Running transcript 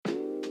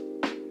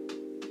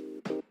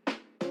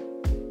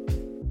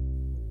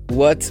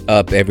What's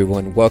up,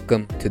 everyone?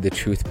 Welcome to the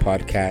Truth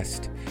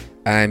Podcast.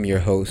 I'm your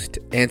host,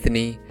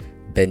 Anthony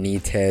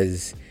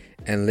Benitez.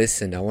 And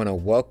listen, I want to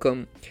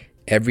welcome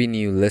every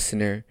new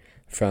listener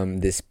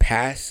from this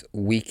past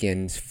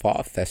weekend's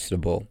Fall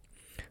Festival,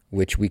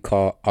 which we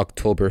call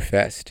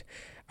Oktoberfest.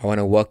 I want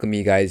to welcome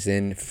you guys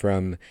in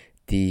from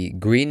the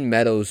Green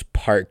Meadows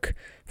Park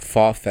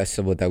Fall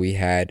Festival that we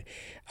had.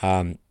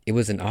 It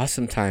was an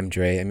awesome time,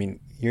 Dre. I mean,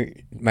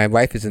 my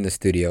wife is in the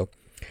studio.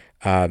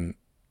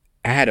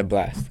 I had a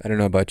blast. I don't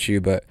know about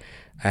you, but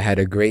I had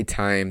a great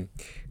time.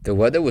 The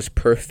weather was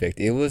perfect.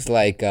 It was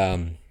like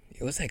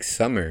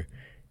summer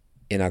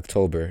in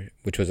October,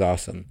 which was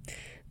awesome.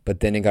 But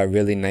then it got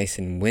really nice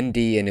and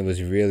windy, and it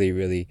was really,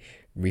 really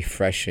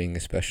refreshing,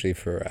 especially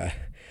for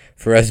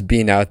us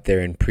being out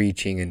there and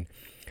preaching and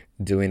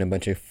doing a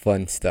bunch of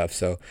fun stuff.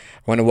 So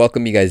I want to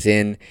welcome you guys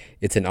in.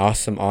 It's an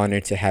awesome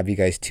honor to have you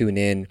guys tune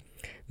in.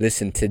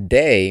 Listen,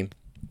 today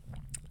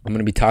I'm going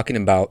to be talking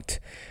about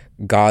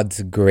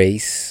God's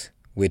grace,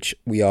 which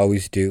we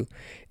always do.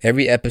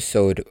 Every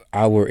episode,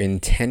 our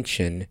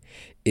intention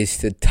is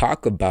to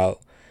talk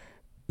about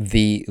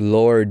the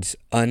Lord's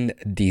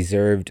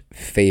undeserved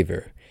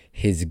favor,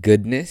 His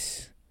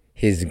goodness,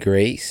 His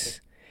grace,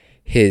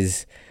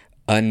 His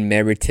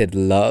unmerited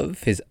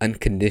love, His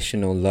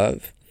unconditional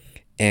love,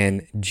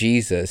 and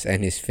Jesus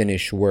and His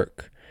finished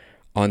work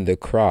on the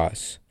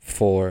cross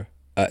for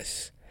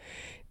us.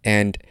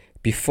 And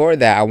before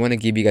that, I want to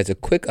give you guys a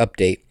quick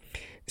update.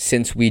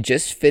 Since we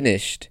just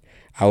finished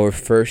our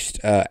first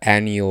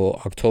annual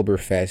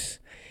Oktoberfest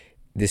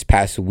this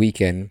past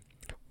weekend,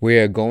 we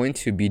are going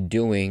to be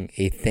doing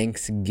a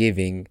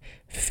Thanksgiving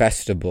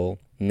festival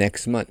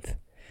next month.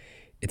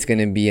 It's going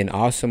to be an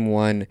awesome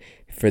one.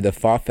 For the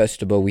Fall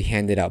Festival, we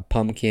handed out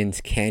pumpkins,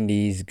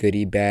 candies,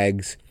 goodie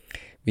bags.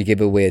 We gave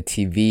away a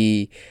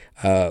TV.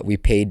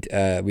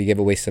 We gave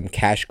away some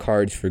cash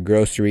cards for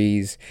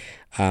groceries.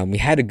 We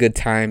had a good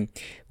time.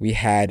 We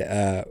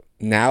had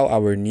now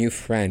our new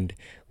friend,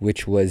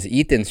 which was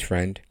Ethan's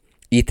friend.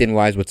 Ethan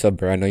Wise, what's up,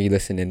 bro? I know you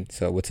listening,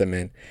 so what's up,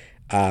 man?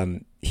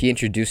 He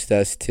introduced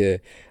us to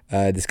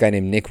this guy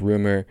named Nick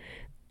Rumer.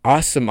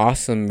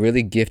 Awesome,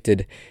 really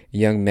gifted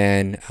young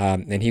man.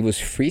 And he was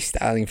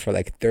freestyling for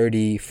like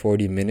 30,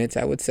 40 minutes,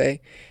 I would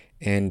say.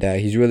 And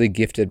he's really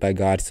gifted by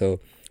God, so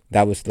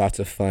that was lots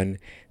of fun.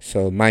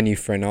 So my new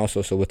friend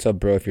also. So what's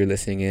up, bro, if you're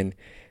listening in?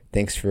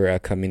 Thanks for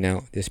coming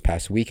out this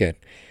past weekend.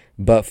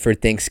 But for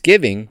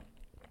Thanksgiving,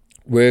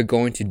 we're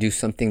going to do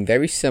something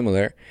very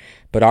similar,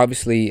 but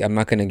obviously I'm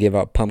not going to give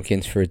out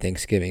pumpkins for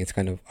Thanksgiving. It's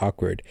kind of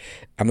awkward.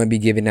 I'm going to be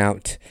giving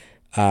out,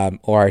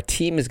 or our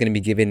team is going to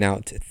be giving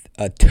out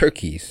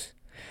turkeys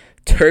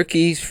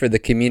for the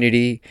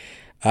community,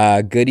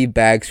 goodie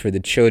bags for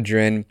the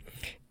children,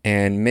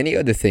 and many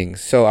other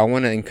things. So I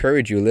want to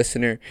encourage you,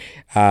 listener,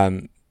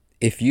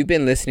 if you've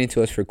been listening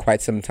to us for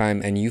quite some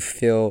time and you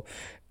feel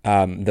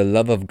the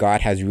love of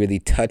God has really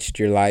touched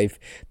your life,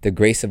 the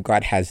grace of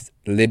God has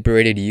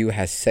liberated you,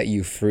 has set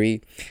you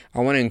free, I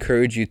want to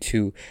encourage you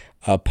to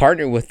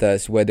partner with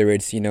us, whether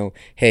it's,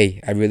 hey,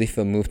 I really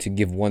feel moved to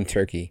give one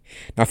turkey.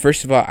 Now,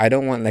 first of all, I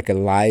don't want like a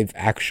live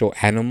actual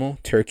animal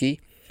turkey,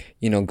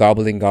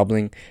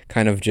 gobbling,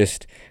 kind of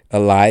just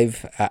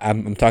alive.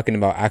 I'm talking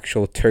about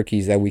actual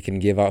turkeys that we can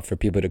give out for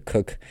people to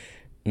cook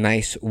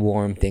nice,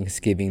 warm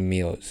Thanksgiving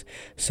meals.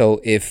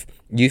 So if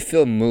you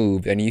feel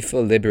moved and you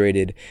feel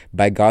liberated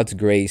by God's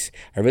grace,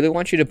 I really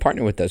want you to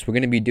partner with us. We're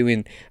going to be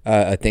doing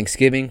a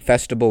Thanksgiving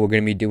festival. We're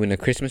going to be doing a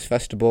Christmas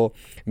festival,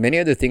 many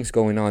other things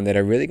going on that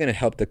are really going to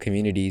help the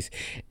communities.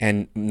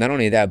 And not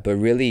only that, but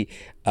really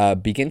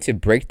begin to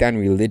break down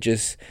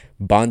religious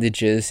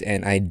bondages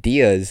and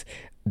ideas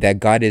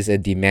that God is a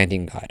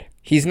demanding God.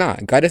 He's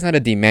not. God is not a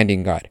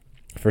demanding God,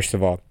 first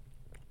of all.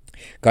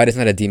 God is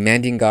not a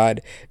demanding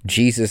God.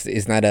 Jesus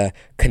is not a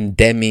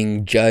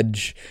condemning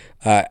judge.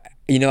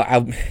 You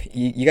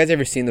guys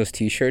ever seen those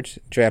T-shirts?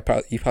 Dre,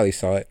 you probably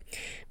saw it.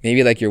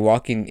 Maybe like you're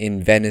walking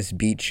in Venice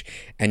Beach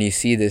and you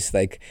see this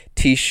like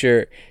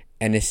T-shirt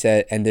and it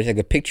said, and there's like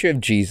a picture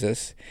of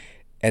Jesus,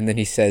 and then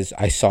he says,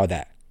 "I saw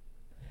that."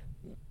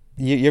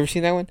 You ever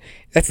seen that one?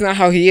 That's not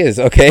how he is.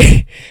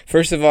 Okay.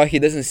 First of all, he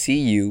doesn't see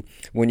you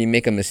when you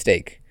make a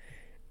mistake.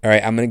 All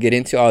right, I'm going to get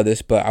into all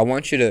this, but I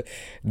want you to,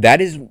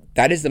 that is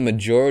the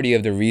majority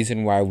of the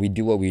reason why we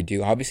do what we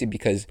do. Obviously,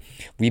 because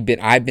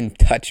I've been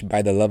touched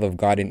by the love of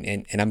God,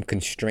 and I'm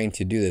constrained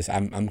to do this.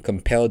 I'm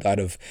compelled out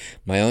of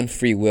my own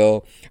free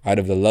will, out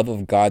of the love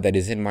of God that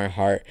is in my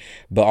heart.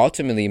 But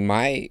ultimately,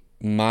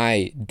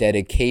 my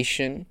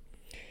dedication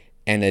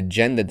and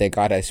agenda that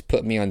God has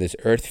put me on this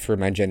earth for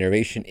my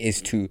generation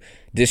is to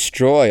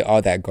destroy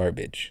all that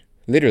garbage.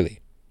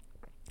 Literally,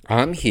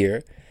 I'm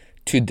here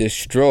to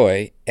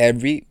destroy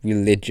every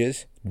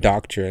religious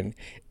doctrine,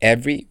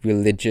 every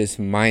religious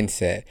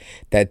mindset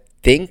that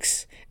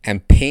thinks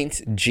and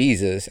paints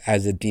Jesus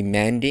as a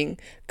demanding,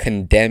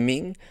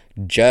 condemning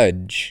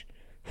judge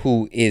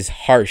who is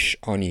harsh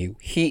on you.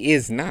 He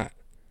is not.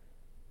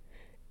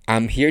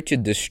 I'm here to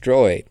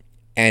destroy,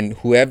 and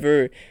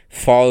whoever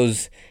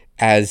falls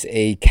as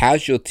a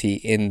casualty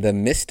in the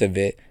midst of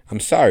it, I'm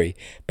sorry,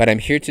 but I'm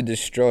here to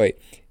destroy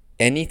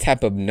any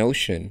type of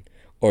notion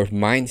or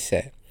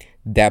mindset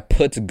that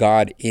puts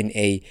God in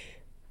a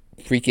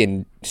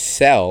freaking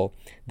cell,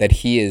 that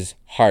he is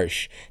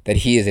harsh, that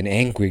he is an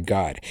angry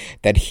God,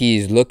 that he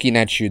is looking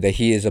at you, that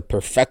he is a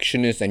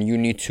perfectionist, and you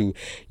need to,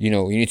 you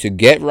need to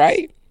get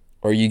right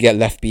or you get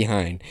left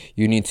behind.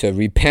 You need to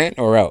repent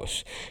or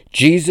else.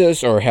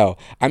 Jesus or hell.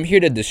 I'm here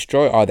to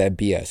destroy all that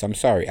BS. I'm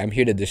sorry. I'm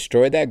here to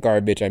destroy that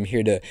garbage. I'm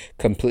here to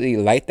completely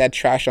light that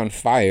trash on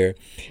fire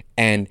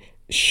and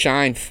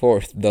shine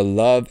forth the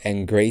love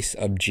and grace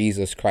of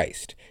Jesus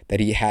Christ that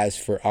he has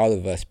for all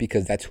of us,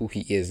 because that's who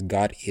he is.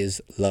 God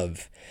is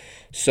love.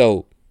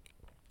 So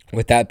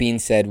with that being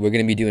said, we're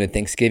going to be doing a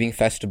Thanksgiving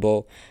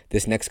festival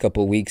this next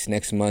couple weeks,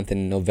 next month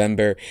in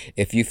November.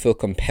 If you feel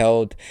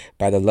compelled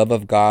by the love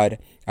of God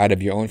out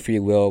of your own free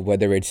will,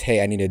 whether it's,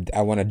 hey,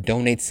 I want to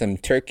donate some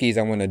turkeys,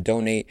 I want to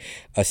donate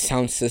a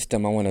sound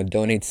system, I want to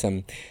donate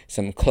some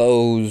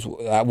clothes,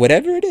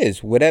 whatever it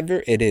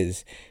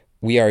is,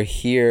 we are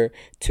here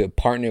to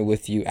partner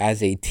with you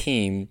as a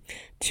team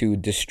to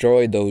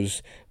destroy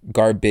those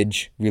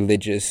garbage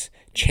religious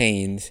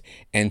chains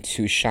and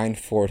to shine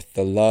forth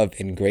the love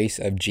and grace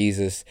of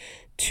Jesus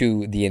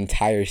to the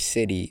entire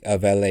city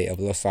of LA, of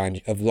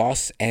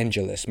Los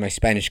Angeles. My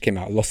Spanish came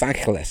out, Los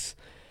Angeles.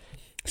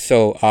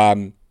 So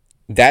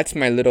that's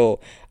my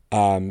little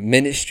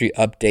ministry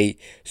update.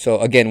 So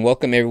again,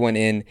 welcome everyone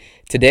in.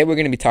 Today we're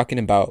going to be talking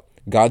about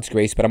God's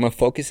grace, but I'm going to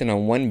focus in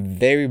on one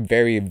very,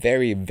 very,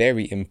 very,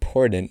 very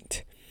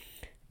important,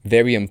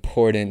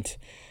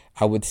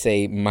 I would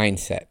say,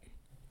 mindset.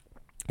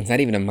 It's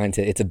not even a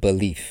mindset, it's a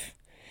belief.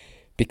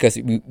 Because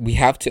we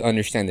have to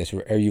understand this.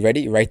 Are you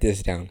ready? Write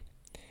this down.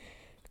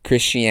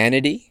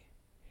 Christianity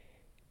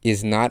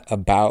is not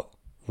about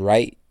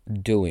right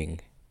doing.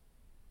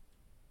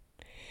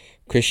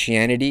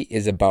 Christianity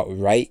is about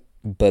right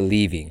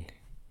believing.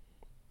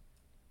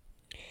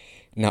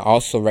 Now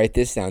also write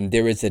this down.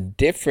 There is a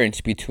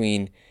difference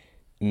between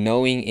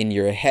knowing in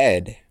your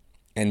head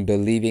and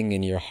believing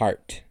in your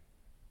heart.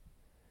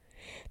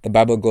 The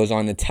Bible goes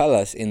on to tell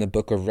us in the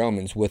book of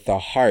Romans, with the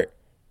heart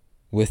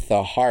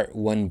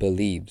one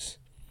believes.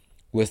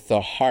 With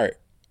the heart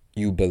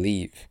you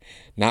believe,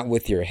 not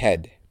with your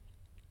head.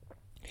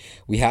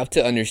 We have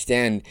to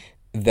understand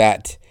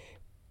that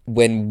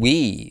when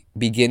we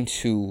begin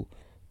to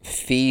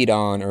feed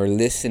on or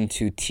listen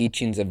to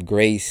teachings of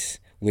grace,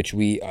 which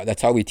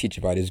that's all we teach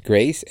about, is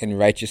grace and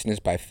righteousness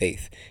by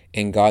faith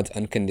in God's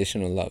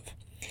unconditional love.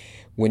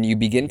 When you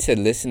begin to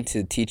listen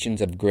to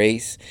teachings of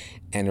grace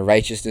and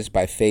righteousness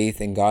by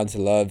faith and God's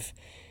love,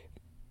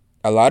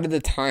 a lot of the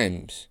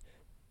times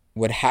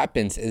what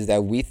happens is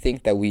that we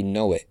think that we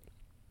know it.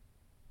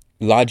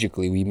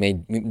 Logically, we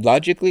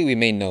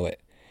may know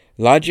it.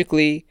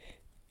 Logically,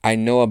 I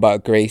know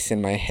about grace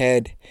in my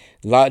head.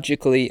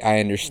 Logically, I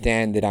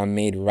understand that I'm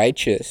made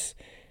righteous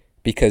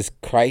because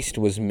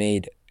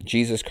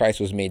Jesus Christ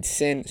was made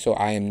sin, so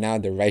I am now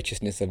the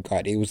righteousness of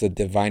God. It was a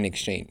divine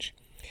exchange.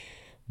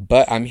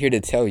 But I'm here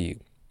to tell you,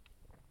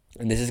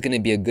 and this is going to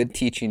be a good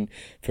teaching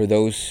for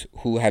those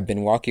who have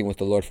been walking with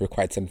the Lord for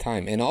quite some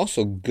time, and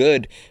also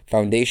good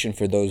foundation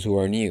for those who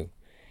are new.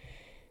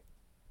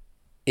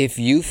 If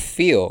you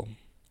feel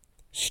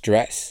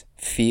stress,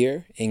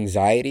 fear,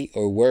 anxiety,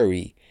 or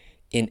worry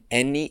in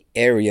any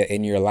area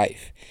in your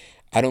life,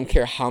 I don't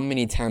care how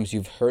many times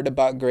you've heard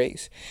about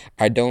grace.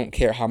 I don't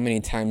care how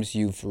many times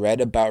you've read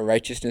about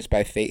righteousness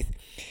by faith.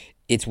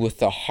 It's with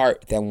the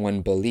heart that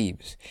one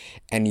believes.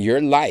 And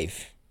your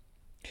life,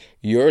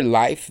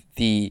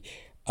 the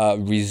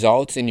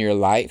results in your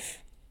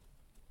life,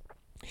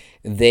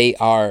 they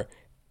are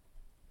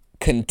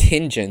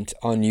contingent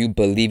on you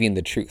believing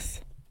the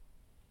truth.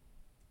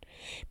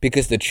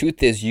 Because the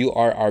truth is, you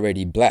are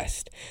already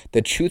blessed.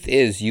 The truth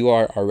is, you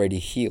are already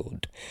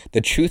healed.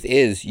 The truth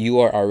is, you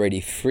are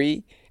already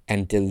free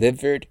and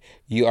delivered.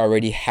 You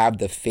already have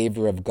the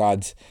favor of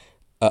God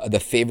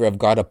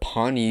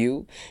upon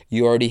you.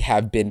 You already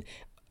have been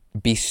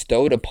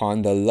bestowed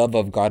upon the love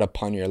of God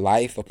upon your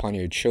life, upon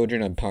your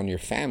children, upon your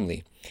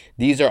family.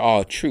 These are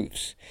all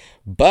truths.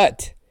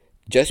 But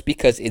just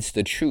because it's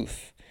the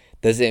truth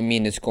doesn't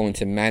mean it's going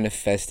to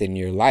manifest in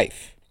your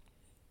life.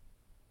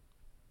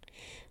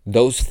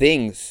 Those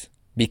things,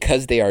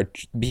 because they are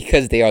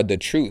the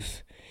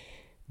truth,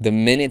 the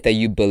minute that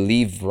you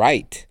believe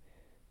right,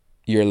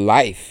 your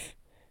life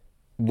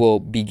will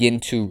begin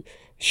to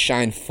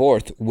shine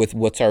forth with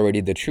what's already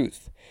the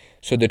truth.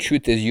 So the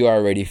truth is, you are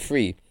already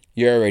free.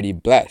 You're already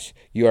blessed.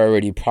 You're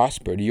already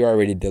prospered. You're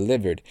already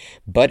delivered.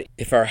 But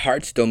if our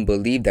hearts don't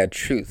believe that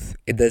truth,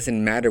 it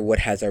doesn't matter what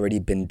has already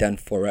been done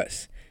for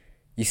us.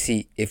 You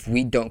see, if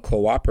we don't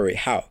cooperate,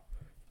 how?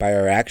 By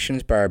our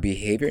actions, by our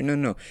behavior?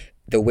 No.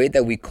 The way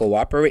that we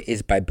cooperate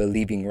is by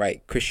believing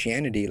right.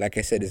 Christianity, like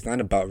I said, is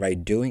not about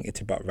right doing. It's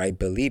about right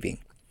believing.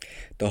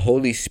 The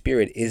Holy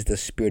Spirit is the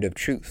Spirit of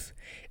truth,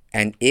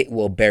 and it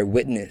will bear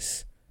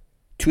witness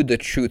to the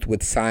truth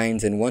with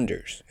signs and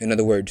wonders. In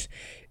other words,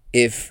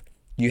 if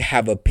you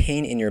have a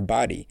pain in your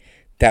body,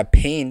 that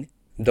pain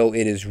though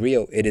it is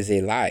real, it is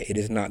a lie. It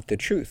is not the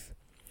truth.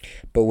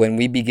 But when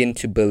we begin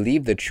to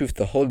believe the truth,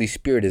 the Holy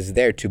Spirit is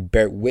there to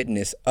bear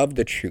witness of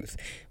the truth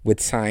with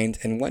signs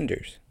and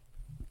wonders.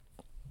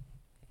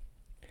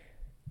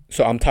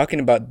 So I'm talking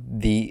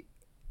about the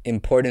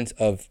importance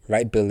of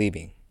right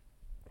believing.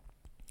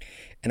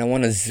 And I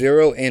want to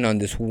zero in on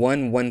this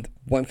one,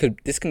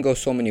 this can go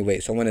so many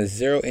ways. So I want to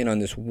zero in on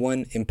this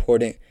one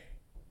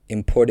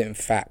important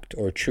fact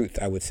or truth,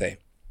 I would say.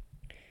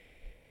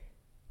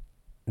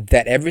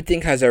 That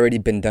everything has already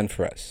been done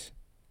for us.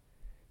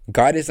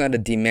 God is not a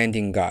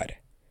demanding God.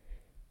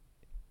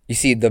 You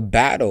see, the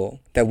battle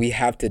that we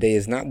have today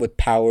is not with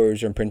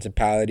powers or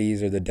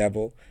principalities or the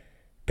devil.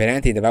 But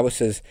Anthony, the Bible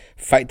says,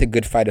 fight the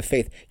good fight of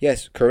faith.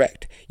 Yes,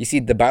 correct. You see,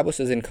 the Bible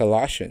says in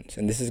Colossians,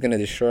 and this is going to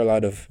destroy a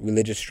lot of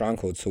religious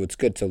strongholds, so it's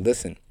good to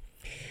listen.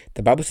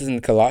 The Bible says in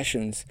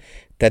Colossians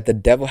that the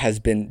devil has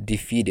been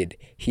defeated.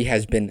 He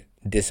has been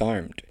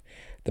disarmed.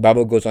 The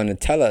Bible goes on to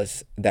tell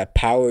us that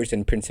powers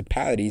and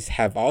principalities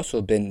have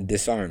also been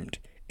disarmed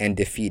and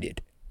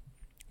defeated.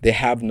 They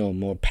have no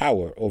more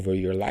power over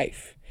your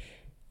life.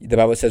 The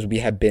Bible says we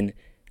have been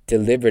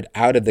delivered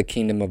out of the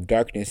kingdom of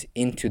darkness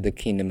into the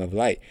kingdom of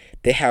light.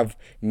 They have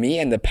me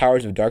and the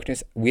powers of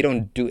darkness.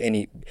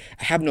 I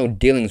have no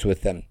dealings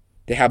with them.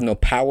 They have no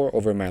power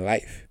over my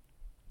life.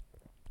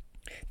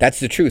 That's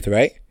the truth,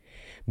 right?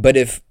 But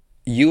if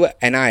you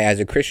and I, as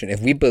a Christian, if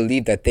we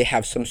believe that they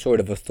have some sort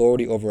of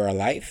authority over our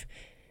life,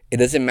 it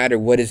doesn't matter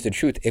what is the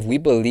truth. If we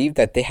believe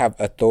that they have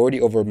authority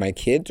over my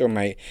kids or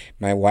my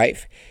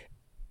wife,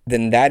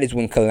 then that is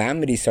when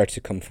calamity starts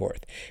to come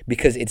forth.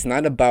 Because it's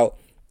not about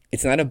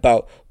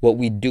what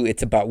we do.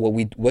 It's about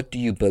what do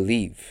you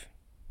believe?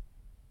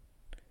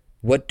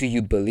 What do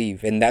you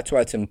believe? And that's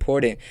why it's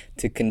important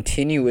to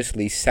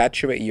continuously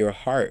saturate your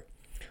heart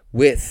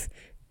with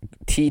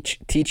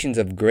teachings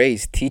of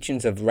grace,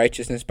 teachings of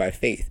righteousness by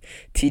faith,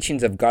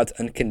 teachings of God's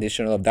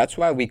unconditional love. That's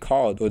why we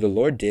called, or the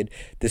Lord did,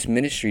 this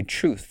ministry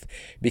Truth.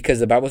 Because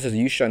the Bible says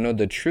you shall know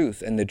the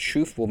truth, and the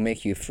truth will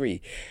make you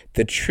free.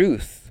 The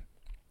truth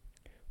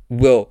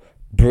will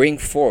bring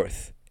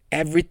forth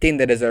everything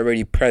that is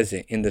already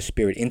present in the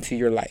Spirit into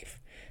your life.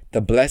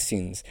 The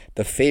blessings,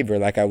 the favor,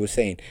 like I was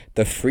saying,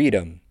 the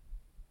freedom,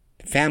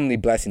 family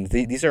blessings.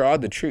 These are all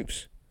the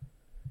truths.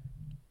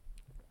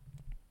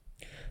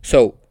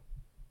 So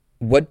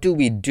what do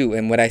we do?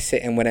 And what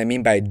I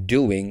mean by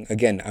doing,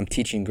 again, I'm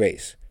teaching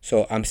grace.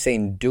 So I'm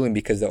saying doing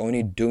because the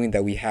only doing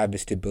that we have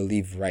is to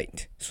believe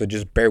right. So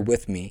just bear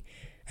with me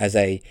as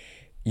I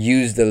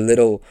use the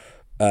little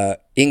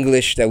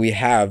English that we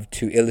have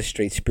to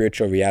illustrate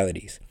spiritual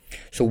realities.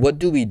 So what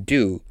do we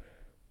do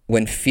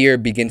when fear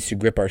begins to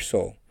grip our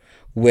soul?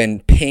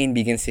 When pain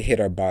begins to hit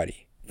our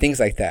body? Things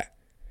like that.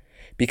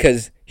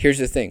 Because here's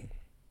the thing.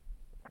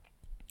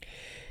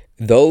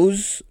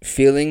 Those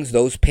feelings,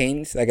 those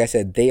pains, like I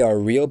said, they are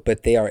real,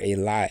 but they are a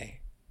lie.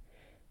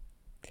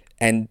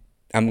 And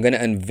I'm going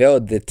to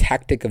unveil the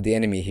tactic of the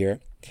enemy here.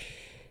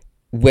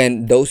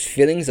 When those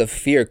feelings of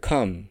fear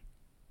come,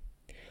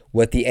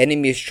 what the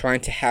enemy is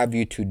trying to have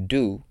you to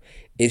do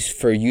is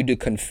for you to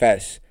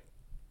confess,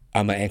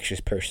 I'm an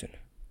anxious person.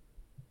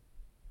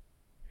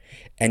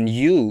 And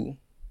you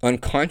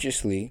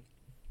unconsciously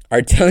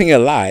are telling a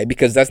lie,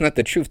 because that's not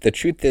the truth. The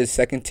truth is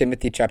 2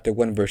 Timothy chapter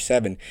 1 verse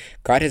 7.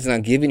 God has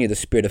not given you the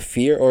spirit of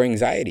fear or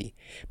anxiety,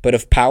 but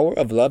of power,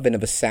 of love, and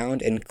of a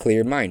sound and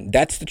clear mind.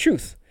 That's the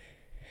truth.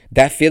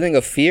 That feeling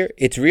of fear,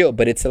 it's real,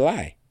 but it's a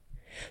lie.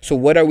 So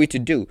what are we to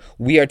do?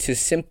 We are to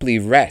simply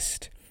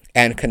rest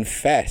and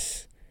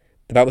confess.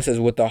 The Bible says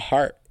with the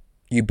heart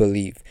you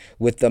believe,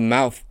 with the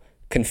mouth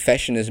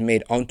confession is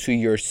made onto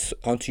your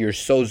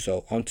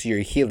sozo, onto your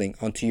healing,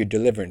 onto your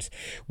deliverance.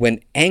 When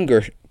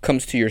anger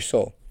comes to your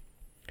soul,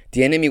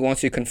 the enemy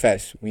wants you to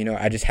confess,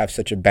 I just have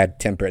such a bad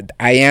temper.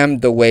 I am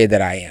the way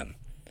that I am.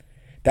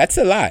 That's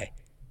a lie.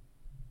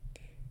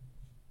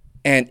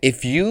 And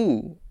if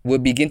you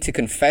would begin to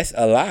confess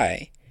a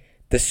lie,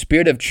 the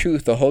Spirit of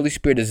truth, the Holy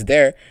Spirit is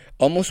there,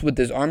 almost with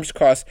his arms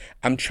crossed.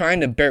 I'm trying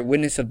to bear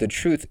witness of the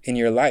truth in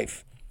your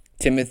life.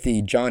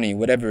 Timothy, Johnny,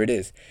 whatever it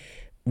is.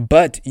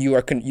 But you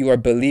are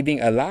believing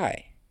a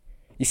lie.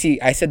 You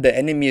see, I said the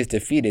enemy is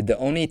defeated. The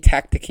only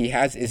tactic he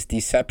has is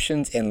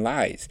deceptions and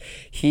lies.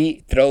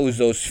 He throws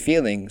those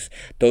feelings,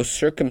 those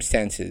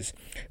circumstances,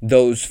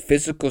 those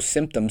physical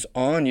symptoms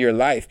on your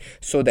life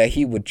so that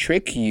he would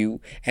trick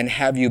you and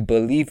have you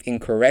believe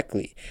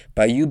incorrectly.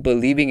 By you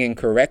believing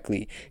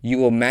incorrectly, you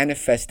will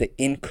manifest the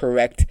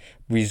incorrect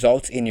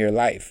results in your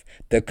life.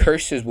 The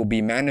curses will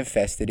be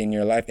manifested in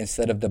your life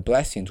instead of the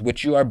blessings,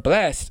 which you are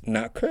blessed,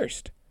 not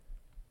cursed.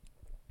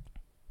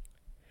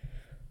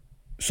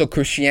 So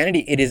Christianity,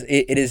 it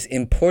is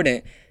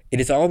important.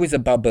 It is always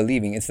about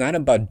believing. It's not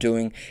about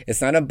doing.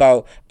 It's not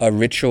about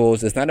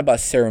rituals. It's not about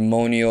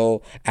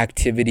ceremonial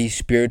activities,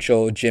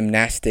 spiritual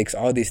gymnastics,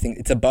 all these things.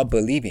 It's about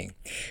believing.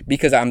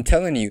 Because I'm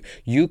telling you,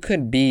 you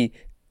could be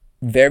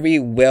very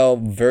well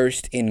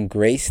versed in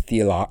grace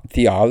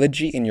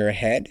theology in your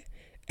head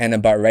and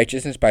about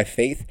righteousness by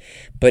faith.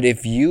 But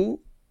if you,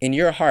 in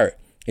your heart,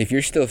 if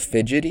you're still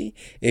fidgety,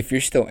 if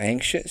you're still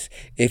anxious,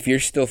 if you're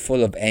still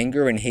full of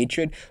anger and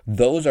hatred,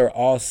 those are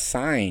all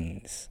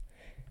signs,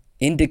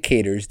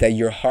 indicators that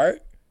your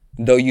heart,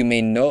 though you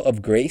may know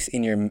of grace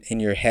in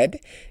your head,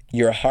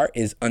 your heart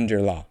is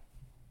under law.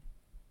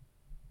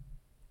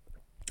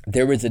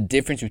 There is a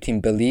difference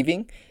between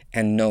believing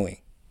and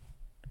knowing.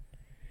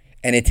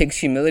 And it takes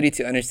humility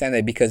to understand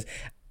that, because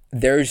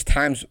there's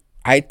times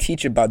I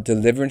teach about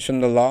deliverance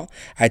from the law.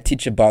 I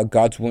teach about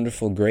God's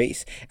wonderful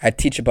grace. I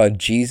teach about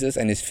Jesus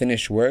and his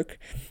finished work.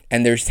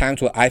 And there's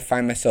times where I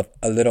find myself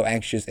a little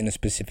anxious in a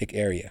specific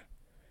area.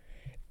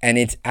 And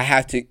I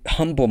have to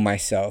humble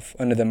myself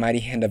under the mighty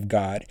hand of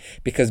God,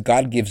 because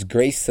God gives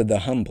grace to the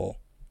humble,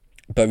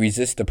 but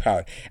resist the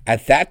proud.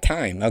 At that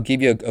time, I'll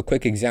give you a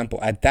quick example.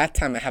 At that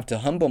time, I have to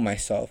humble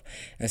myself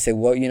and say,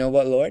 well, you know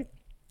what, Lord?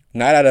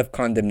 Not out of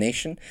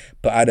condemnation,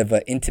 but out of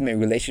an intimate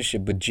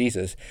relationship with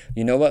Jesus.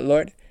 You know what,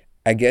 Lord?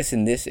 I guess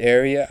in this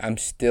area, I'm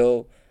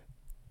still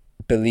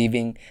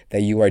believing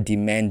that you are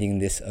demanding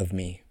this of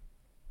me.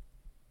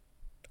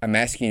 I'm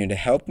asking you to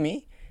help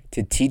me,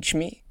 to teach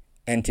me,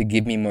 and to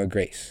give me more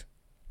grace.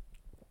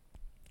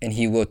 And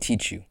he will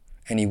teach you,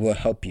 and he will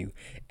help you,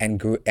 and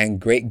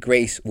great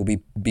grace will be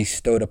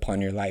bestowed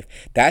upon your life.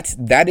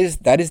 That is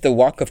the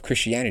walk of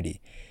Christianity.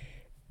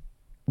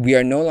 We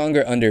are no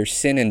longer under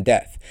sin and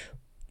death,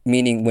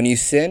 meaning when you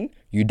sin,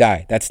 you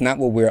die. That's not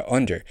what we're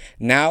under.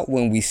 Now,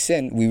 when we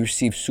sin, we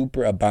receive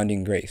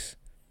superabounding grace.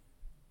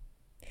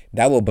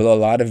 That will blow a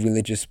lot of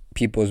religious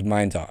people's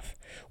minds off.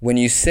 When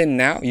you sin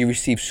now, you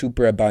receive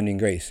superabounding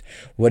grace.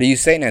 What are you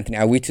saying, Anthony?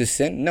 Are we to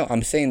sin? No,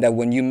 I'm saying that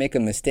when you make a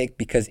mistake,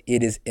 because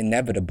it is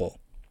inevitable.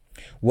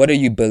 What are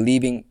you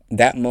believing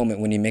that moment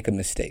when you make a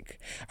mistake?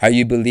 Are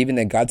you believing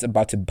that God's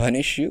about to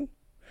punish you?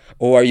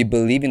 Or are you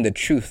believing the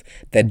truth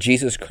that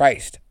Jesus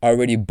Christ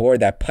already bore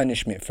that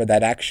punishment for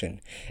that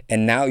action?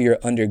 And now you're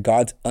under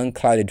God's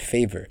unclouded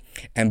favor.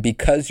 And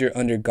because you're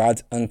under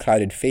God's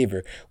unclouded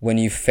favor, when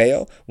you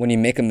fail, when you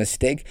make a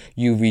mistake,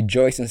 you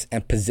rejoice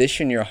and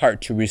position your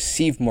heart to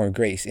receive more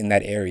grace in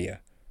that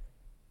area.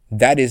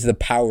 That is the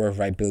power of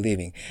right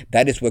believing.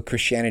 That is what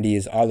Christianity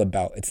is all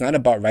about. It's not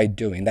about right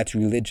doing. That's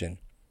religion.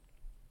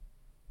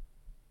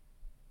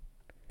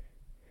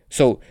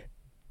 So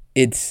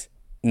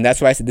and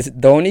that's why I said this.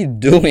 The only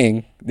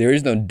doing, there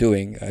is no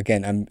doing.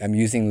 Again, I'm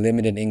using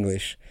limited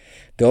English.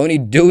 The only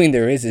doing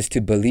there is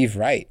to believe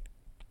right.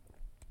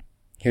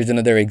 Here's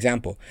another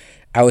example.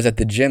 I was at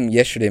the gym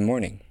yesterday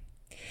morning,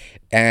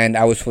 and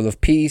I was full of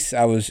peace.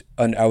 I was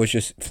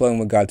just flowing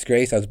with God's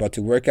grace. I was about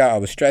to work out. I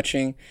was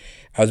stretching.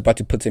 I was about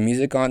to put some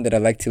music on that I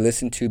like to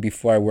listen to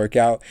before I work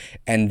out.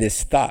 And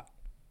this thought,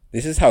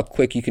 this is how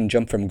quick you can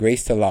jump from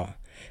grace to law.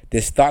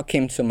 This thought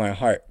came to my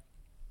heart.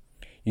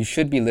 You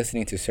should be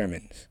listening to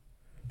sermons.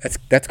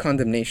 That's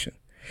condemnation.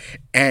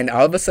 And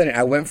all of a sudden,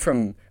 I went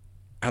from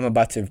I'm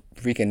about to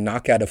freaking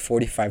knock out a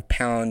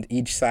 45-pound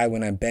each side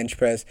when I bench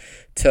press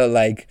to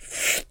like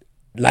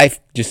life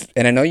just,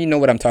 and I know you know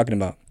what I'm talking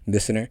about,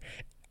 listener.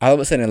 All of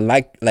a sudden,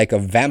 like a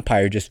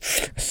vampire just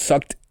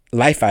sucked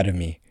life out of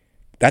me.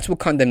 That's what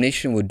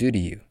condemnation will do to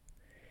you.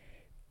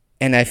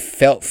 And I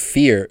felt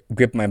fear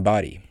grip my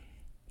body.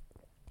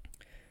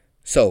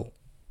 So,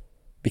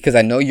 because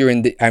I know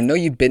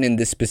you've been in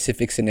this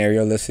specific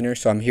scenario, listener,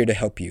 so I'm here to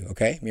help you,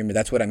 okay? Remember,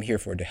 that's what I'm here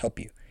for, to help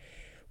you.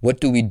 What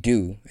do we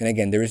do? And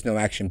again, there is no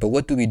action, but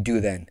what do we do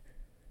then?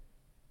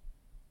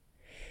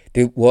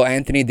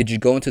 Anthony, did you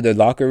go into the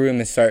locker room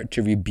and start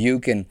to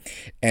rebuke and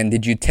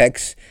did you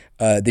text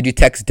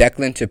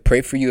Declan to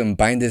pray for you and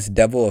bind this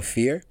devil of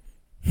fear?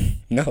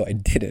 No, I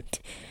didn't.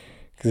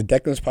 Because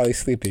Declan's probably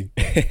sleeping.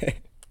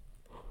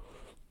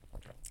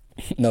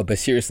 No, but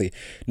seriously,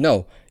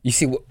 no. You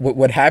see,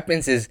 what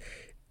happens is,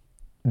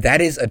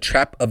 that is a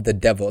trap of the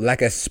devil, like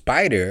a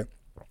spider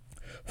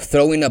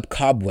throwing up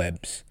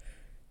cobwebs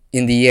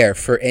in the air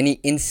for any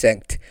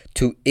insect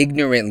to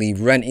ignorantly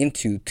run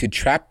into to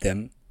trap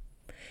them.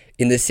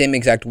 In the same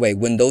exact way,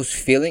 when those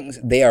feelings,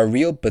 they are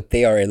real, but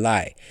they are a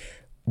lie.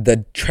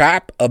 The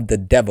trap of the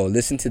devil,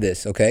 listen to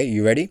this, okay?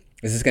 You ready?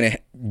 This is going to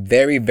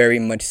very, very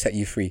much set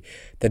you free.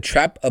 The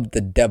trap of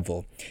the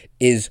devil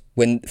is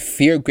when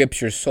fear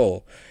grips your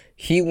soul.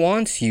 He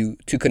wants you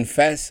to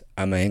confess,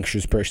 I'm an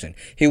anxious person.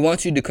 He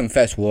wants you to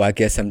confess, well, I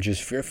guess I'm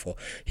just fearful.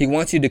 He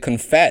wants you to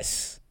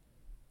confess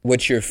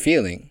what you're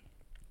feeling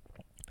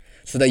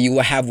so that you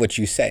will have what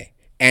you say.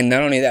 And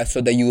not only that, so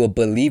that you will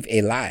believe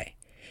a lie.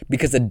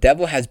 Because the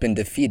devil has been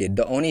defeated.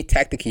 The only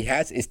tactic he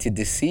has is to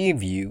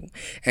deceive you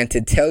and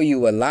to tell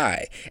you a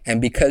lie. And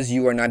because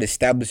you are not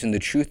established in the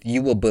truth,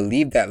 you will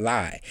believe that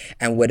lie.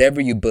 And whatever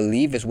you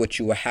believe is what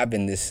you will have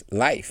in this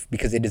life.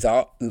 Because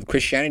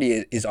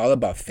Christianity is all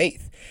about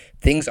faith.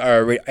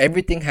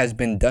 Everything has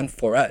been done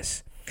for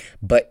us.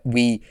 But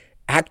we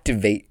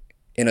activate,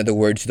 in other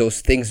words, those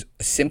things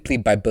simply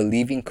by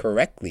believing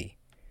correctly.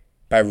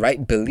 By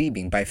right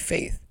believing, by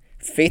faith.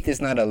 Faith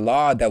is not a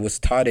law that was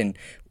taught in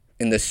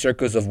the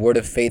circles of word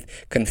of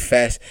faith.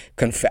 Confess,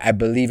 I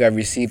believe, I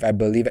receive, I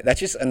believe. That's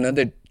just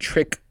another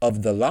trick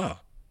of the law.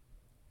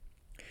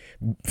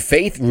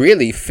 Faith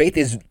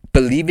is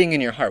believing in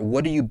your heart.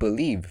 What do you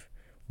believe?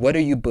 What do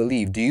you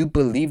believe? Do you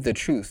believe the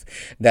truth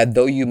that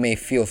though you may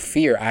feel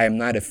fear, I am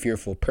not a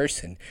fearful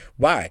person?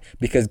 Why?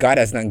 Because God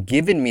has not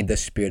given me the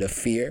spirit of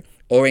fear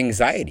or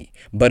anxiety,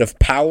 but of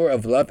power,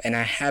 of love, and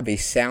I have a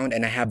sound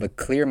and I have a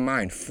clear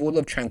mind full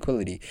of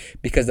tranquility,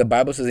 because the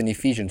Bible says in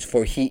Ephesians,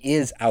 for he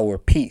is our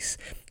peace.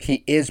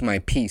 He is my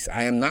peace.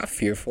 I am not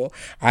fearful.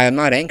 I am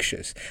not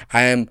anxious.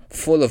 I am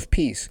full of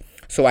peace.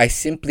 So I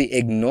simply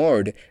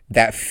ignored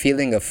that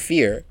feeling of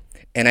fear,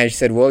 and I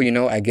said, well,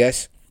 I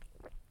guess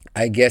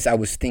I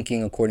was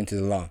thinking according to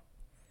the law.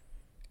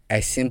 I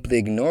simply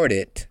ignored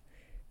it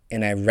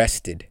and I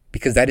rested,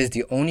 because that is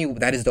the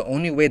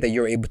only way that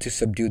you're able to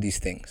subdue these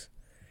things.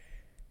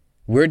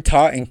 We're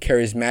taught in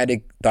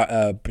charismatic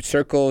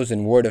circles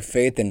and word of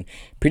faith and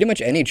pretty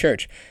much any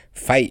church,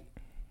 fight.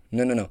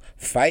 No.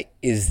 Fight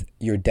is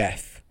your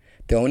death.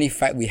 The only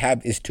fight we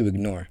have is to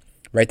ignore.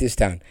 Write this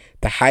down.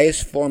 The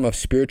highest form of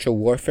spiritual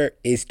warfare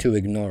is to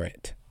ignore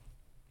it.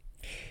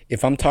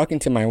 If I'm talking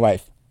to my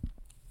wife,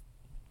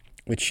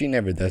 which she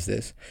never does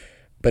this,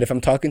 but if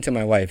I'm talking to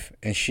my wife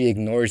and she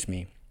ignores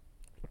me,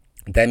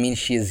 that means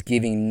she is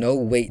giving no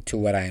weight to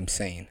what I am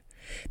saying.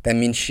 That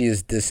means she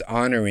is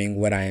dishonoring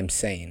what I am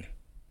saying.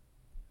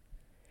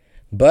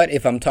 But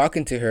if I'm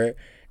talking to her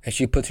and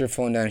she puts her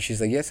phone down and she's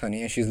like, yes,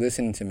 honey, and she's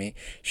listening to me,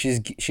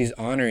 she's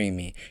honoring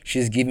me.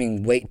 She's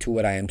giving weight to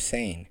what I am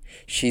saying.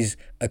 She's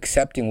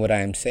accepting what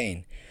I am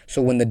saying.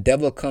 So when the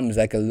devil comes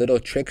like a little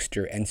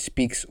trickster and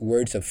speaks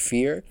words of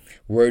fear,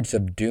 words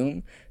of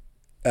doom,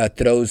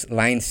 throws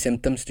lying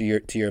symptoms to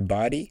your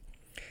body,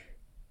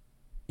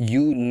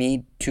 you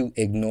need to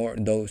ignore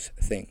those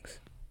things.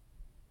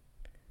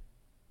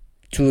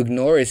 To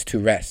ignore is to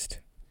rest.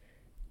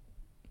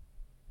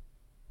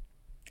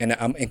 And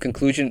in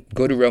conclusion,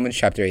 go to Romans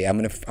chapter 8. I'm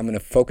gonna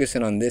focus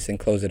in on this and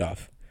close it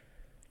off.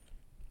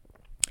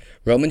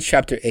 Romans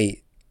chapter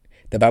 8,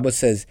 the Bible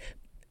says,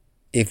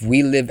 if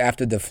we live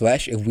after the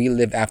flesh, if we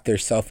live after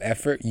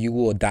self-effort, you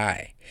will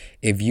die.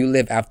 If you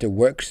live after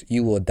works,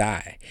 you will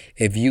die.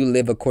 If you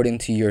live according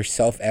to your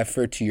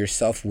self-effort, to your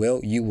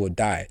self-will, you will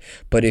die.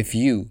 But if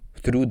you,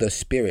 through the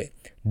Spirit,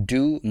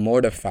 do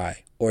mortify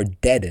or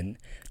deaden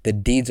the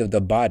deeds of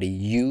the body,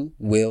 you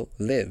will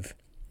live.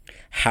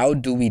 How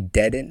do we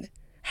deaden?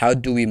 How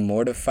do we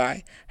mortify?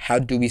 How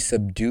do we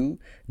subdue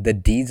the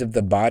deeds of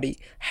the body?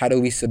 How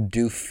do we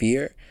subdue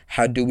fear?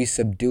 How do we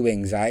subdue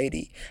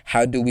anxiety?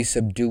 How do we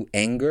subdue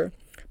anger?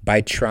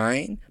 By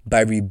trying,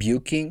 by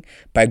rebuking,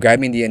 by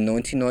grabbing the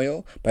anointing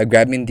oil, by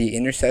grabbing the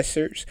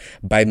intercessors,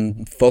 by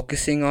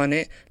focusing on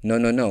it.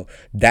 No.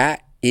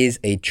 That is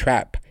a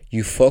trap.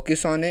 You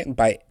focus on it,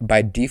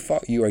 by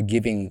default, you are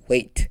giving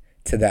weight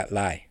to that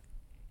lie.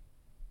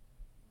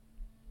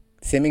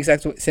 Same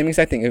exact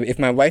thing. If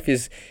my wife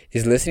is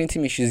listening to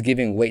me, she's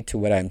giving weight to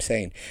what I'm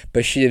saying.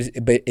 But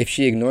if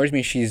she ignores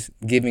me, she's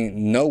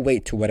giving no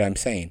weight to what I'm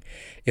saying.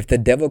 If the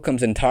devil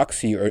comes and talks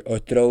to you,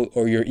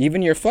 or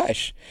your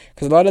flesh,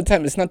 because a lot of the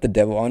time it's not the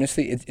devil.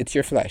 Honestly, it's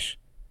your flesh.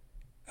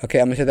 Okay,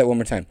 I'm gonna say that one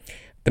more time.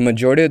 The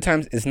majority of the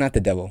times, it's not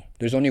the devil.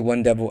 There's only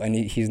one devil, and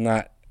he's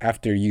not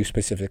after you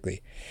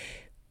specifically.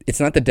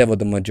 It's not the devil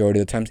the majority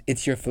of the times.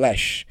 It's your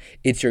flesh.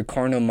 It's your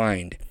carnal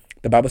mind.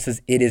 The Bible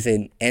says it is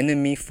an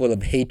enemy full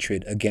of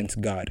hatred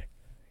against God.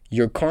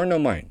 Your carnal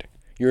mind,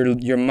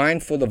 your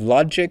mind full of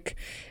logic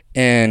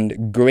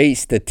and great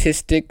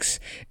statistics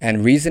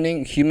and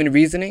reasoning, human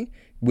reasoning,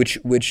 which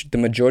the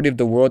majority of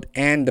the world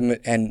and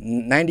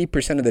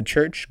 90% of the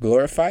church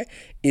glorify,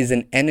 is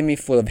an enemy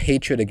full of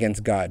hatred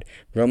against God.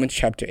 Romans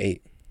chapter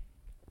 8.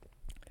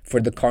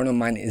 For the carnal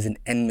mind is an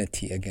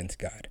enmity against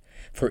God,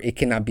 for it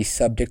cannot be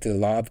subject to the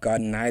law of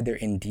God, neither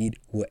indeed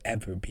will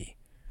ever be.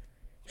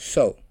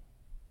 So,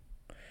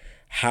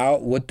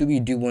 what do we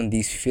do when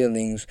these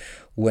feelings,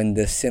 when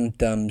the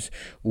symptoms,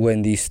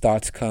 when these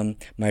thoughts come?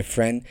 My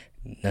friend,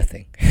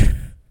 nothing.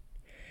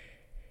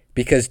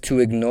 Because to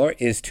ignore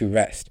is to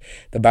rest.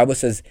 The Bible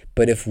says,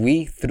 but if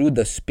we, through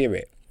the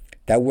Spirit,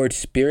 that word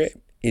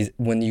Spirit is,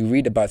 when you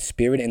read about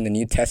Spirit in the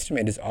New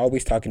Testament, it is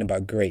always talking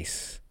about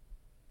grace.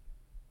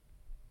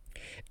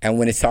 And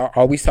when it's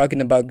always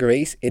talking about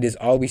grace, it is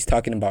always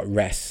talking about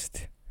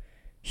rest.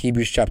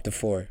 Hebrews chapter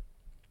 4.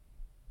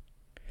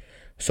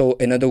 So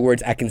in other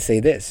words, I can say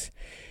this,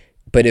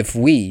 but if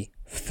we,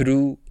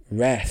 through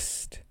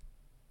rest,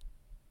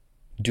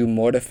 do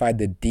mortify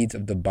the deeds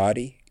of the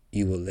body,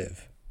 you will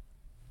live.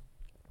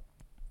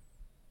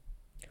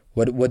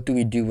 What do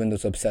we do when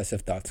those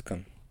obsessive thoughts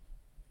come?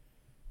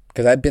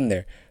 Because I've been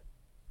there.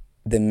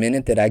 The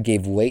minute that I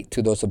gave weight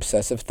to those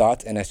obsessive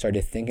thoughts and I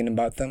started thinking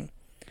about them,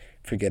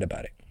 forget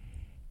about it.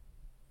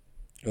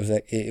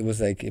 It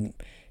was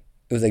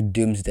like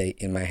doomsday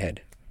in my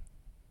head.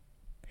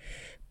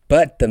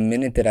 But the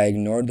minute that I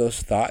ignored those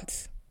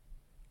thoughts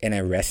and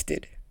I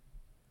rested,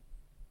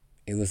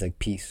 it was like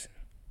peace.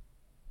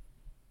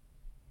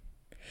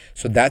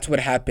 So that's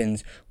what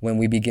happens when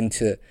we begin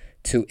to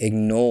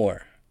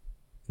ignore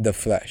the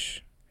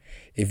flesh.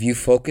 If you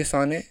focus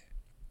on it,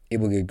 it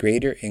will get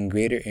greater and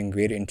greater and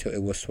greater until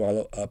it will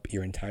swallow up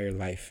your entire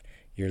life,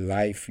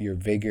 your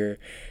vigor,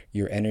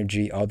 your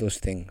energy, all those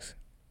things.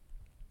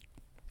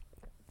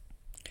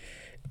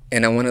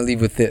 And I want to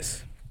leave with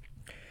this.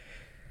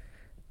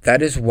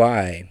 That is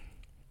why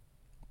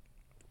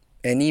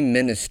any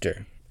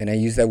minister, and I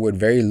use that word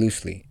very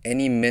loosely,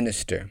 any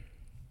minister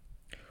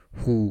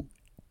who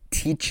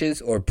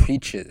teaches or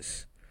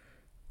preaches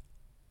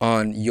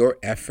on your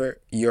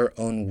effort, your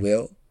own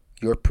will,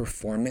 your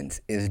performance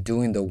is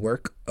doing the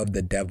work of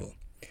the devil.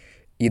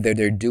 Either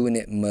they're doing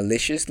it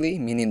maliciously,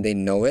 meaning they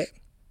know it,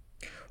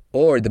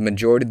 or the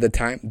majority of the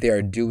time they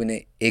are doing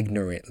it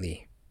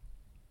ignorantly,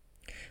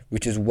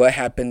 which is what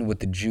happened with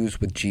the Jews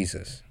with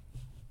Jesus.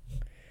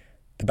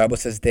 The Bible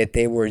says that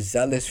they were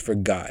zealous for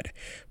God,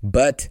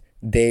 but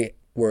they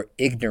were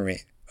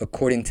ignorant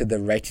according to the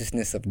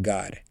righteousness of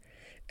God.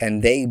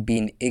 And they,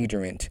 being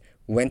ignorant,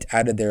 went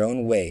out of their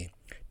own way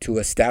to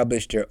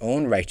establish their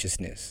own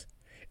righteousness,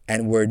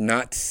 and were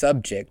not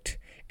subject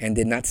and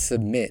did not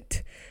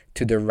submit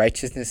to the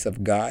righteousness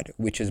of God,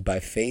 which is by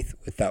faith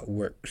without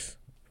works.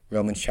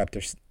 Romans chapter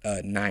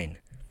 9.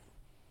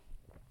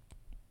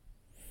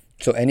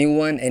 So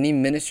any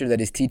minister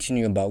that is teaching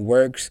you about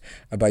works,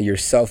 about your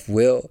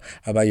self-will,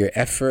 about your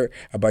effort,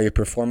 about your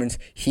performance,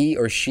 he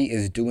or she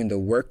is doing the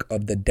work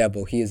of the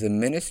devil. He is a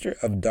minister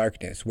of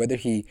darkness, whether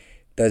he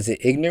does it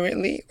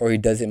ignorantly or he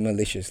does it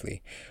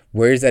maliciously.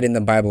 Where is that in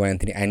the Bible,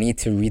 Anthony? I need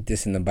to read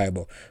this in the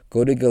Bible.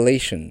 Go to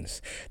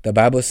Galatians. The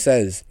Bible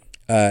says,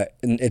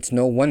 it's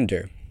no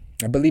wonder.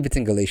 I believe it's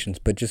in Galatians,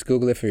 but just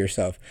Google it for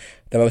yourself.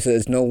 The Bible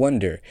says it's no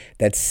wonder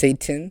that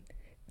Satan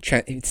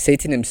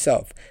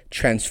himself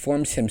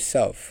transforms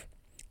himself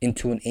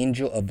into an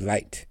angel of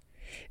light.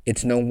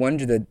 It's no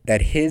wonder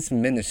that his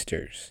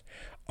ministers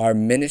are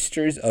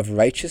ministers of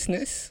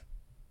righteousness,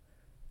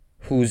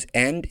 whose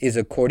end is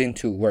according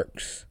to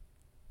works.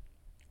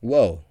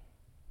 Whoa.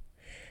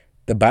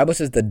 The Bible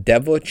says the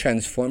devil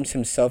transforms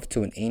himself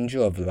to an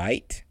angel of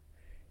light.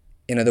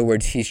 In other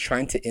words, he's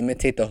trying to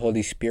imitate the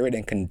Holy Spirit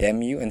and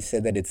condemn you and say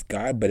that it's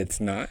God, but it's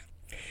not.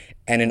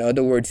 And in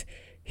other words,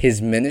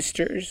 his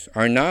ministers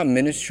are not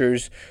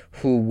ministers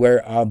who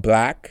wear all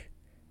black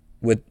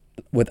with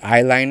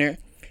eyeliner.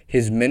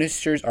 His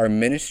ministers are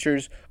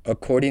ministers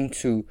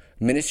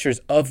ministers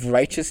of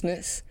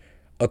righteousness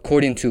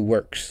according to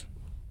works.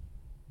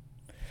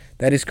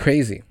 That is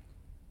crazy.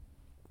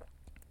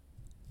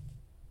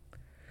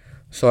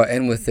 So I'll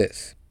end with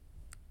this.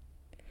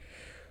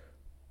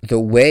 The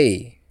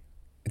way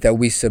that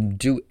we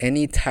subdue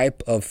any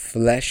type of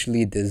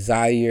fleshly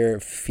desire,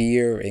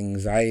 fear,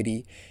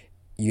 anxiety,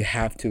 you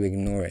have to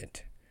ignore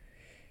it.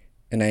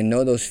 And I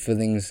know those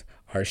feelings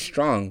are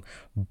strong,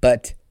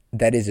 but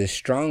that is a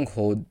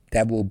stronghold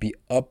that will be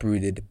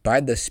uprooted by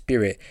the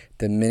Spirit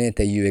the minute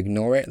that you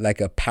ignore it,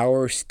 like a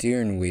power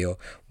steering wheel.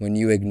 When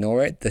you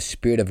ignore it, the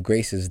Spirit of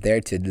grace is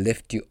there to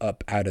lift you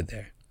up out of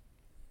there.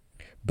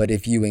 But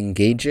if you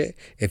engage it,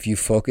 if you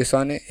focus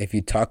on it, if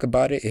you talk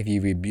about it, if you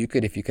rebuke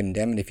it, if you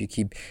condemn it, if you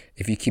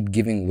keep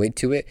giving weight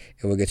to it,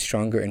 it will get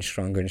stronger and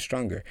stronger and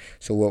stronger.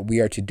 So what we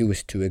are to do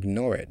is to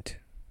ignore it.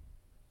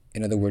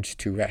 In other words,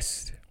 to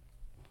rest.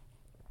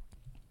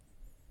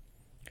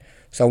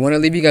 So I want to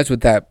leave you guys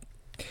with that.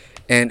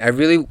 And I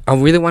really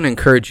want to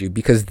encourage you,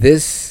 because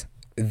this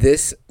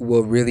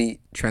will really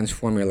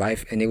transform your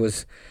life. And it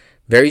was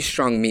very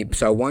strong meat.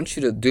 So I want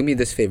you to do me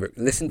this favor.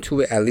 Listen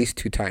to it at least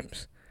 2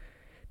 times.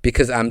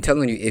 Because I'm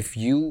telling you, if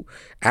you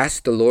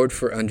ask the Lord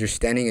for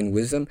understanding and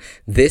wisdom,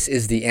 this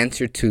is the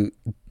answer to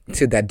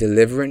that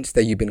deliverance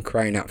that you've been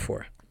crying out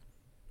for.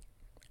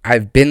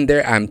 I've been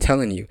there. I'm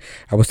telling you.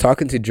 I was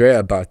talking to Drea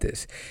about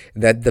this,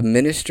 that the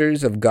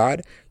ministers of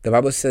God, the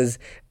Bible says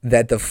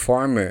that the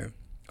farmer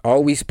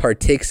always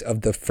partakes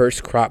of the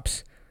first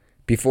crops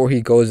before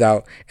he goes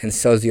out and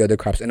sells the other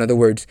crops. In other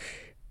words,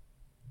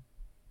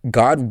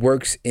 God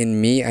works in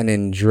me and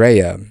in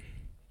Drea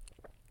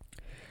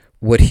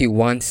what he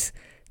wants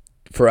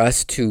for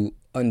us to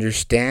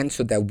understand,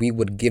 so that we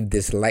would give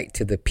this light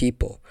to the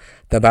people.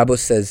 The Bible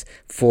says,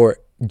 for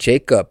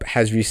Jacob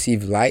has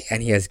received light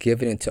and he has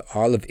given it to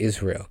all of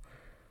Israel.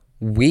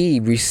 We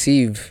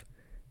receive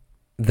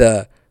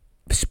the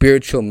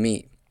spiritual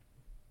meat.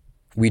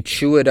 We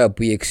chew it up.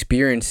 We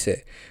experience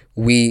it.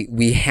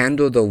 We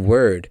handle the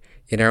word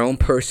in our own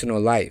personal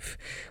life.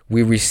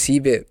 We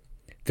receive it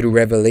through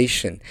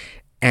revelation,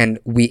 and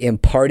we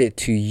impart it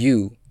to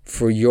you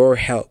for your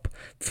help,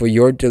 for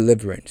your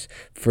deliverance,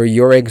 for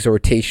your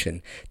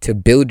exhortation, to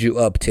build you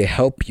up, to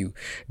help you.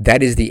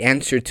 That is the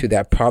answer to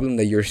that problem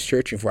that you're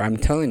searching for. I'm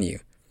telling you.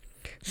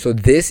 So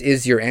this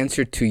is your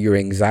answer to your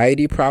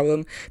anxiety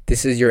problem.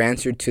 This is your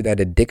answer to that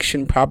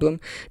addiction problem,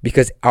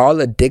 because all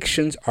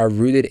addictions are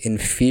rooted in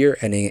fear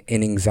and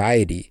in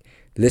anxiety.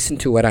 Listen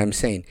to what I'm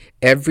saying.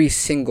 Every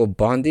single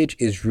bondage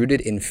is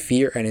rooted in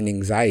fear and in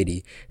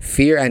anxiety.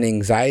 Fear and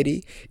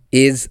anxiety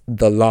is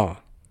the law.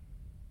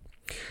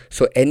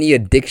 So any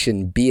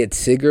addiction, be it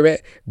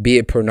cigarette, be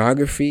it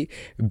pornography,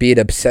 be it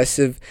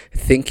obsessive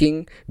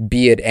thinking,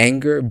 be it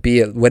anger, be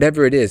it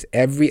whatever it is,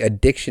 every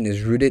addiction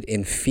is rooted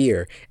in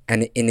fear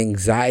and in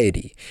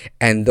anxiety.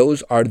 And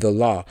those are the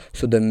law.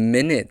 So the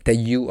minute that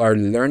you are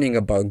learning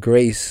about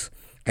grace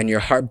and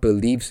your heart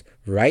believes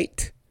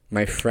right,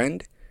 my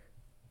friend,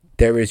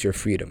 there is your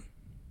freedom.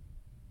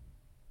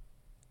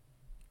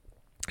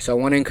 So I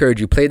want to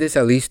encourage you, play this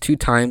at least 2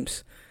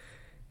 times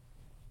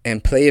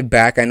and play it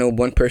back. I know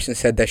one person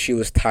said that she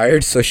was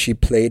tired, so she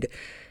played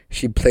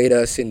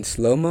us in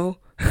slow-mo.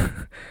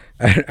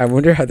 I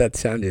wonder how that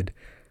sounded.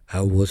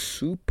 I was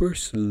super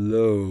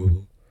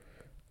slow.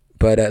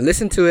 But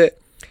listen to it,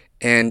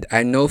 and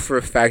I know for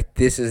a fact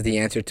this is the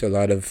answer to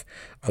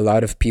a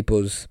lot of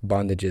people's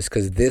bondages,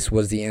 because this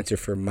was the answer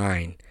for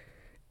mine.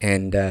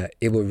 And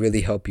it will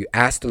really help you.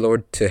 Ask the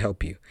Lord to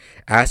help you.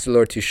 Ask the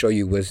Lord to show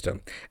you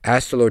wisdom.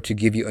 Ask the Lord to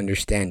give you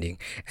understanding.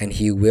 And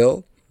He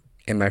will.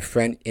 And my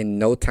friend, in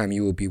no time,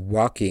 you will be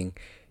walking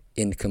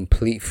in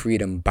complete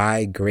freedom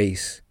by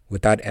grace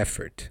without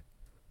effort.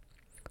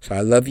 So I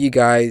love you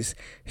guys.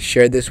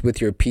 Share this with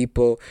your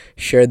people.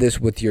 Share this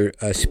with your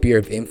sphere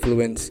of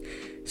influence.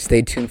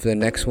 Stay tuned for the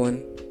next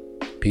one.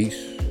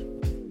 Peace.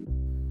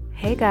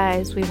 Hey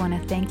guys, we want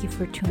to thank you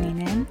for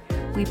tuning in.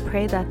 We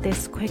pray that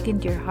this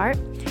quickened your heart.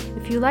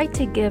 If you'd like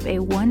to give a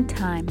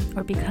one-time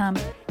or become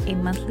a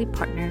monthly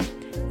partner,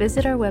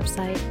 visit our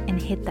website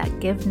and hit that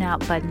Give Now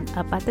button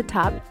up at the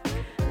top.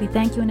 We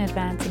thank you in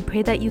advance and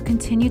pray that you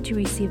continue to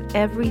receive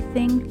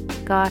everything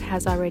God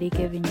has already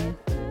given you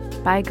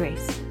by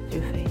grace.